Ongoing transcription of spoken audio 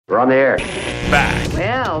We're on the air. Back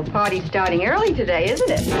Well, party's starting early today, isn't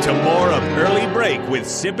it? to more of Early Break with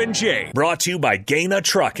Sip and Jay. Brought to you by Gaina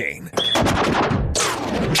Trucking.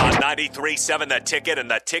 On 93.7 The Ticket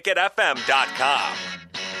and theticketfm.com.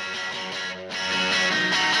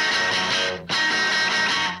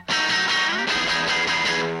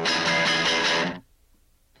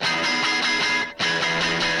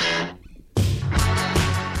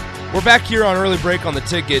 We're back here on Early Break on the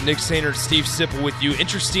Ticket. Nick Sainert, Steve Sipple with you.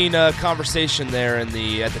 Interesting conversation there at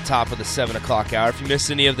the top of the 7 o'clock hour. If you missed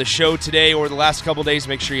any of the show today or the last couple days,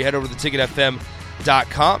 make sure you head over to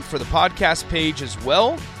theticketfm.com for the podcast page as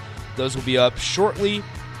well. Those will be up shortly.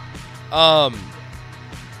 Yes.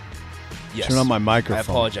 Turn on my microphone. I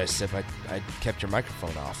apologize, Sip. I kept your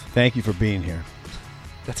microphone off. Thank you for being here.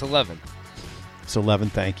 That's 11. It's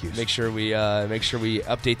 11 thank yous. Make sure we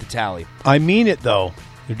update the tally. I mean it, though.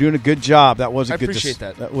 You're doing a good job. That was a I good appreciate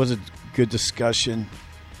that. That was a good discussion.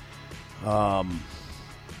 It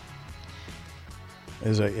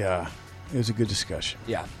was a good discussion.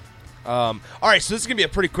 Yeah. All right, so this is going to be a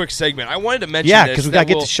pretty quick segment. I wanted to mention Yeah, this. because we got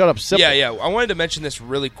to get to Shut Up Sipple. Yeah. I wanted to mention this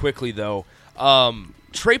really quickly, though.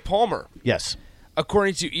 Trey Palmer, Yes.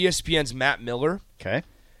 according to ESPN's Matt Miller, Okay.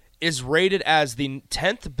 is rated as the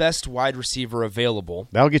 10th best wide receiver available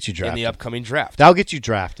That'll get you in drafted. the upcoming draft. That'll get you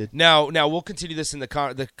drafted. Now we'll continue this in the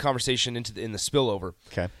conversation in the spillover.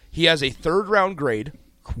 Okay. He has a third-round grade,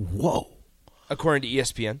 Whoa. according to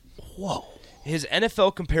ESPN. Whoa. His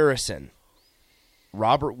NFL comparison,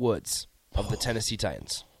 Robert Woods of the Tennessee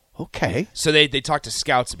Titans. Okay. So they talked to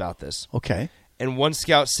scouts about this. Okay. And one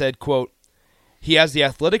scout said, quote, "He has the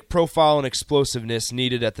athletic profile and explosiveness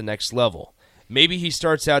needed at the next level. Maybe he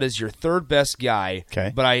starts out as your third best guy,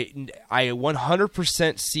 Okay. but I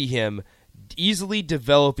 100% see him easily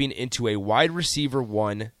developing into a wide receiver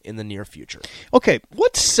one in the near future." Okay.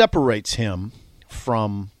 What separates him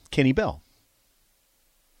from Kenny Bell?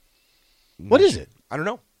 What is it? I don't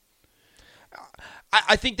know.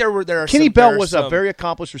 I think there are Kenny some, Bell there are was some, a very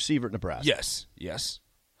accomplished receiver at Nebraska. Yes.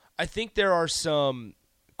 I think there are some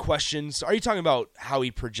questions. Are you talking about how he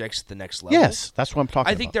projects the next level? Yes, that's what I'm talking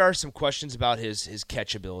about. I think there are some questions about his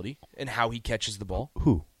catchability and how he catches the ball.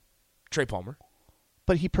 Who? Trey Palmer.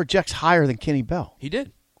 But he projects higher than Kenny Bell. He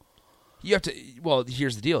did. You have to. Well,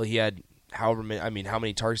 here's the deal. He had however many. I mean, how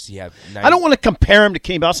many targets did he have? 90? I don't want to compare him to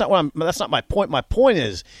Kenny Bell. That's not my point. My point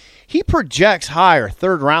is he projects higher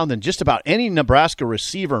third round than just about any Nebraska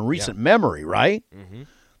receiver in recent memory, right? Mm-hmm.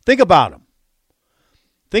 Think about him.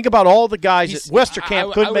 Think about all the guys at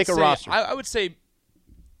Westerkamp couldn't make a roster. I would say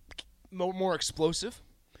more explosive.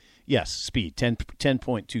 Yes, speed,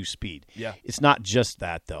 10.2 speed. Yeah. It's not just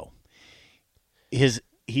that, though. He's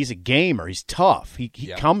a gamer. He's tough. He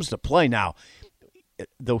comes to play. Now,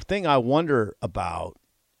 the thing I wonder about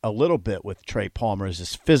a little bit with Trey Palmer is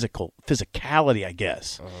his physicality, I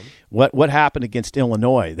guess. What happened against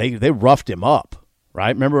Illinois? They roughed him up,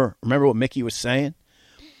 right? Remember what Mickey was saying?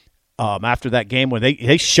 After that game when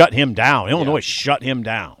they shut him down. Illinois shut him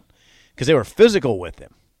down because they were physical with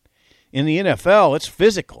him. In the NFL, it's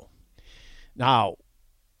physical. Now,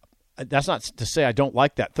 that's not to say I don't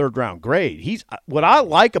like that third-round grade. What I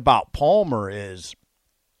like about Palmer is,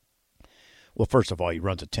 well, first of all, he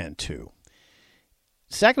runs a 10.2.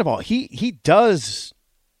 Second of all, he does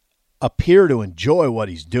appear to enjoy what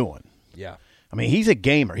he's doing. Yeah. I mean, he's a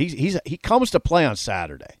gamer. He comes to play on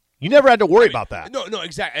Saturday. You never had to worry about that. No,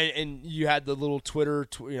 exactly. And you had the little Twitter,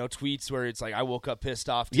 tweets where it's like, I woke up pissed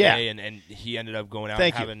off today, and he ended up going out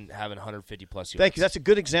and having 150 plus yards. Thank you. That's a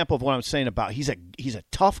good example of what I'm saying about he's a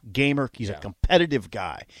tough gamer. He's a competitive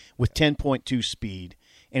guy with 10.2 speed,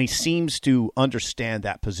 and he seems to understand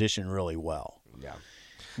that position really well. Yeah.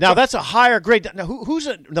 Now that's a higher grade. Now who's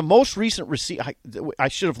the most recent receiver? I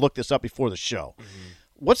should have looked this up before the show. Mm-hmm.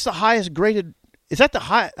 What's the highest graded? Is that the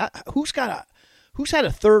high? Who's had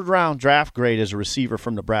a third-round draft grade as a receiver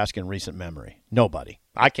from Nebraska in recent memory? Nobody.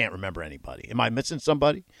 I can't remember anybody. Am I missing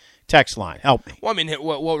somebody? Text line. Help me. Well, I mean,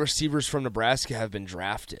 what receivers from Nebraska have been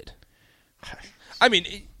drafted? I mean,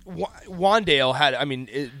 Wandale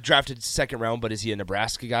had, drafted second round, but is he a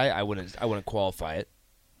Nebraska guy? I wouldn't qualify it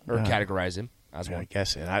or categorize him as one. I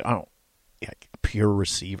guess I don't. Yeah, pure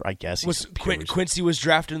receiver. I guess Quincy was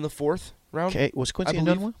drafted in the fourth round. Okay, was Quincy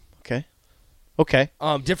another one? Okay.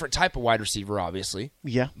 Different type of wide receiver, obviously.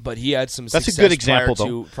 Yeah. But he had some That's success a good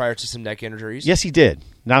example, prior to some neck injuries. Yes, he did.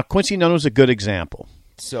 Now, Quincy Nunn was a good example.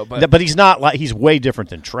 So, but he's not he's way different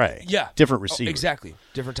than Trey. Yeah. Different receiver. Exactly.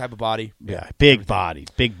 Different type of body. Yeah. Big body.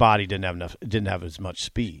 Big body didn't have as much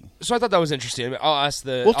speed. So I thought that was interesting. I mean,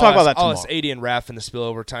 We'll talk about that tomorrow. I'll ask AD and Raph in the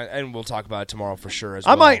spillover time, and we'll talk about it tomorrow for sure as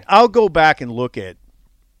well. I'll go back and look at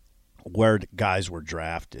where guys were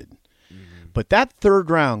drafted. Mm-hmm. But that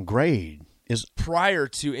third-round grade is prior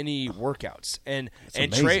to any workouts. And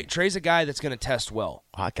Trey's a guy that's going to test well.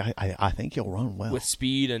 I think he'll run well. With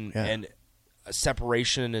speed and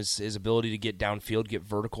separation, his ability to get downfield, get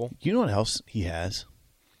vertical. You know what else he has?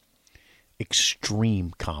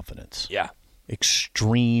 Extreme confidence. Yeah.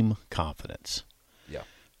 Extreme confidence. Yeah.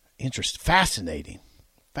 Fascinating.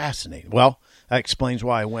 Well, that explains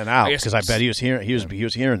why I went out, because I bet he was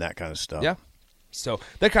hearing that kind of stuff. Yeah. So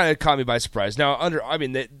that kind of caught me by surprise. Now,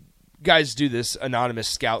 guys do this anonymous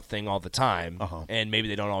scout thing all the time, and maybe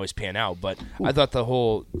they don't always pan out. But I thought the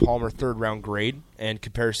whole Palmer third-round grade and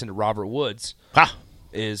comparison to Robert Woods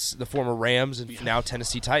is the former Rams and now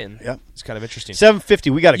Tennessee Titan. Yep. It's kind of interesting.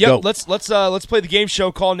 7:50, we got to go. Let's play the game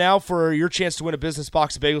show. Call now for your chance to win a business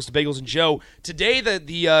box of bagels to Bagels and Joe. Today,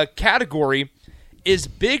 the category is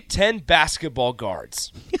Big Ten basketball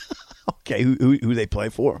guards. Okay, who they play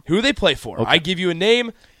for? Who they play for. Okay. I give you a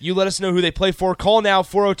name. You let us know who they play for. Call now,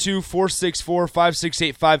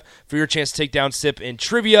 402-464-5685 for your chance to take down Sip in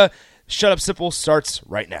trivia. Shut Up Sipple starts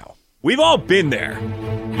right now. We've all been there.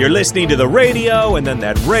 You're listening to the radio, and then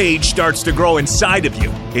that rage starts to grow inside of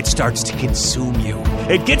you. It starts to consume you.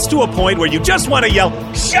 It gets to a point where you just want to yell,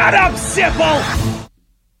 "Shut up, Sipple!"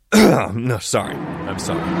 No, sorry. I'm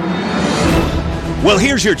sorry. Well,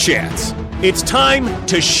 here's your chance. It's time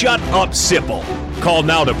to shut up, Sipple. Call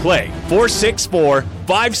now to play,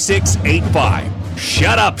 464-5685.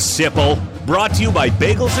 Shut up, Sipple. Brought to you by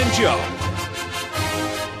Bagels and Joe.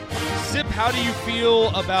 Sip, how do you feel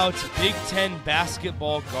about Big Ten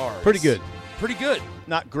basketball guards? Pretty good. Pretty good.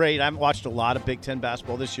 Not great. I haven't watched a lot of Big Ten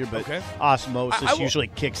basketball this year, but osmosis usually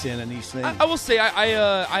kicks in these things. I will say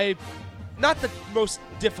I not the most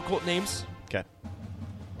difficult names. Okay.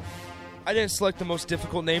 I didn't select the most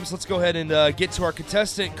difficult names. Let's go ahead and get to our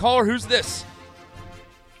contestant. Caller, who's this?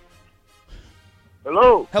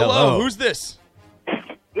 Hello. Hello. Who's this?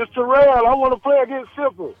 It's Terrell. I want to play against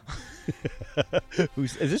Sipple.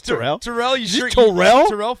 Is this Terrell? Terrell, you sure? Terrell?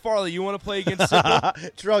 Terrell Farley, you want to play against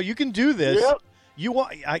Sipple? Terrell, you can do this. Yep. You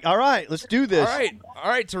want? All right, let's do this. All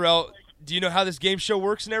right, Terrell. Do you know how this game show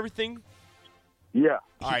works and everything? Yeah.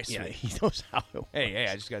 All right, sweet. Yeah, he knows how it works. Hey,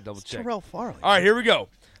 I just got to double check. Terrell Farley. All right, here we go.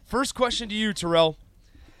 First question to you, Terrell.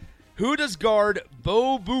 Who does guard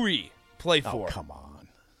Bo Buie play for? Oh, come on.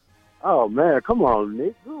 Oh, man. Come on,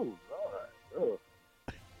 Nick. Ooh, God.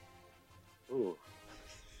 Ooh.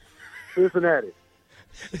 Cincinnati.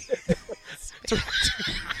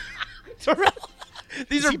 Terrell.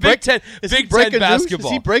 These are Big Ten basketball.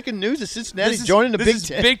 Is he breaking news? Is Cincinnati's joining the Big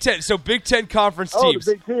Ten? Big Ten. So Big Ten conference teams.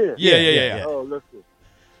 The Big Ten. Yeah. Oh, listen.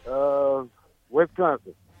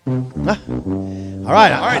 Wisconsin. All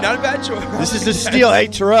right, not a bad choice. This is the steal. Hey,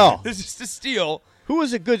 Terrell. This is the steal. Who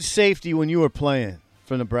was a good safety when you were playing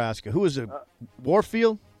for Nebraska? Who was it?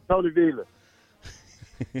 Warfield? Tony Veland.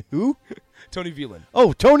 Who? Tony Veland.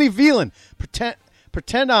 Oh, Tony Veland.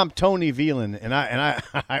 Pretend I'm Tony Veland, and I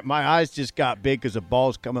my eyes just got big because the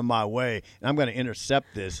ball's coming my way, and I'm going to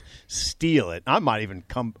intercept this, steal it. I might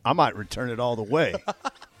return it all the way.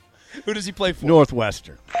 Who does he play for?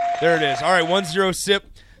 Northwestern. There it is. All right, 1-0 Sip.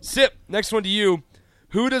 Sip, next one to you.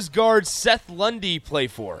 Who does guard Seth Lundy play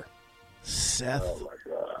for? Seth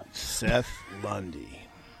Lundy.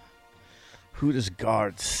 Who does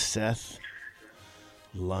guard Seth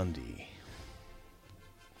Lundy?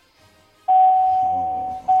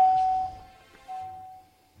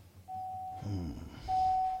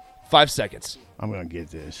 5 seconds. I'm going to get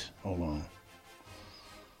this. Hold on.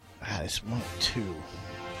 It's one of two.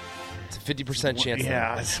 It's a 50% chance.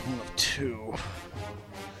 Yeah, it's one of two.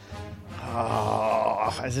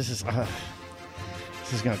 Oh, this is going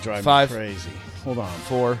to drive me crazy. Hold on.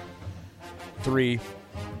 4, 3,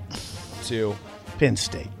 2. Penn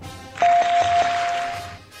State.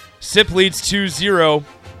 Sip leads 2-0.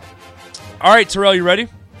 All right, Terrell, you ready?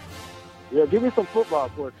 Yeah, give me some football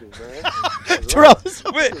questions, man. Terrell's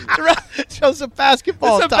a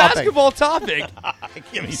basketball topic. It's a basketball topic.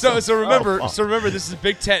 Give me so remember, this is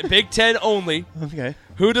Big Ten only. Okay.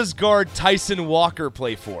 Who does guard Tyson Walker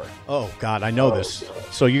play for? Oh God, I know this.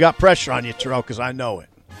 So you got pressure on you, Terrell, because I know it.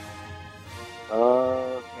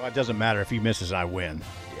 Well, it doesn't matter if he misses, I win.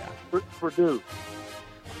 Yeah. Purdue.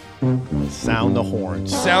 Sound the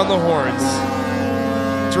horns. Sound the horns.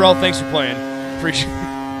 Terrell, thanks for playing. Appreciate it.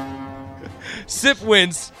 Sip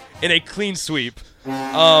wins in a clean sweep.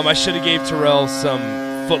 I should have gave Terrell some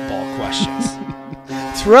football questions.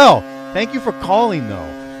 Terrell, thank you for calling, though.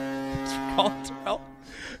 Thanks for calling, Terrell.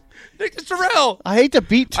 Nick, it's Terrell. I hate to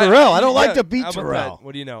beat Terrell. I don't like to beat Terrell.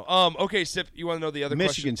 What do you know? Okay, Sip, you want to know the other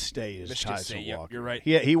Michigan question? State is Michigan Tyson State, Walker. you're right.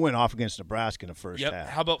 He went off against Nebraska in the first half.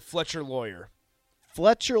 How about Fletcher Lawyer?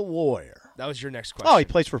 Fletcher Lawyer. That was your next question. Oh, he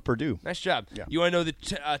plays for Purdue. Nice job. Yeah. You want to know the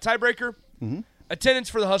tiebreaker? Mm-hmm. Attendance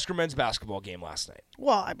for the Husker men's basketball game last night.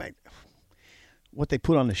 Well, what they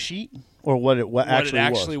put on the sheet or what it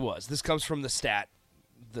actually was. This comes from the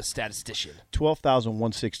statistician.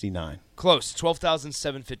 12,169. Close.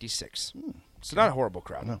 12,756. So not a horrible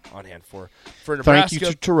crowd on hand for Nebraska. Thank you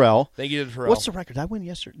to Terrell. Thank you to Terrell. What's the record? Did I win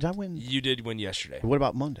yesterday? You did win yesterday. What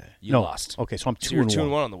about Monday? You lost. Okay, so I'm 2-1. You're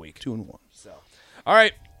 2-1 on the week. 2-1. So, all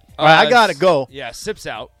right. I got to go. Yeah, Sip's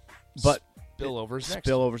out. But Spillover's next.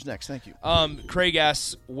 Spillover's next. Thank you. Craig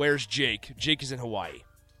asks, where's Jake? Jake is in Hawaii.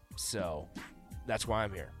 So that's why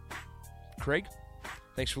I'm here. Craig,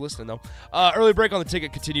 thanks for listening, though. Early break on the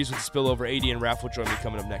ticket continues with the Spillover. AD and Raph will join me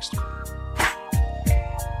coming up next.